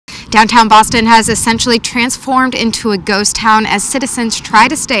Downtown Boston has essentially transformed into a ghost town as citizens try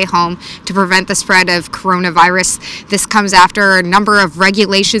to stay home to prevent the spread of coronavirus. This comes after a number of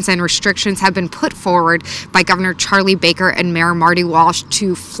regulations and restrictions have been put forward by Governor Charlie Baker and Mayor Marty Walsh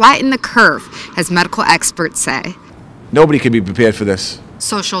to flatten the curve, as medical experts say. Nobody can be prepared for this.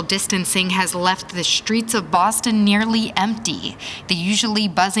 Social distancing has left the streets of Boston nearly empty. The usually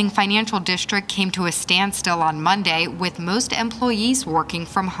buzzing financial district came to a standstill on Monday, with most employees working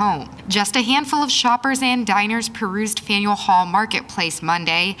from home. Just a handful of shoppers and diners perused Faneuil Hall Marketplace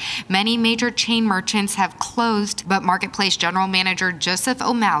Monday. Many major chain merchants have closed, but Marketplace General Manager Joseph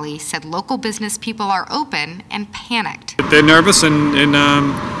O'Malley said local business people are open and panicked. They're nervous and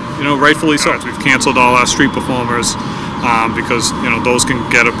rightfully so. We've canceled all our street performers. Because those can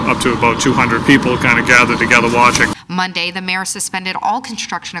get up to about 200 people kind of gathered together watching. Monday, the mayor suspended all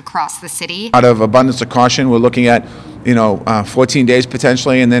construction across the city. Out of abundance of caution, we're looking at 14 days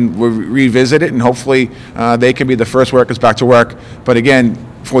potentially, and then we'll revisit it, and hopefully they can be the first workers back to work. But again,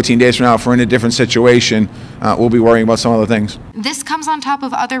 14 days from now, if we're in a different situation, we'll be worrying about some other things. This comes on top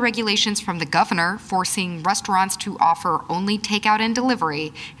of other regulations from the governor, forcing restaurants to offer only takeout and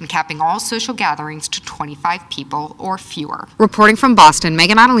delivery and capping all social gatherings to 25 people or fewer. Reporting from Boston,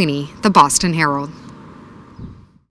 Meghan Ottolini, The Boston Herald.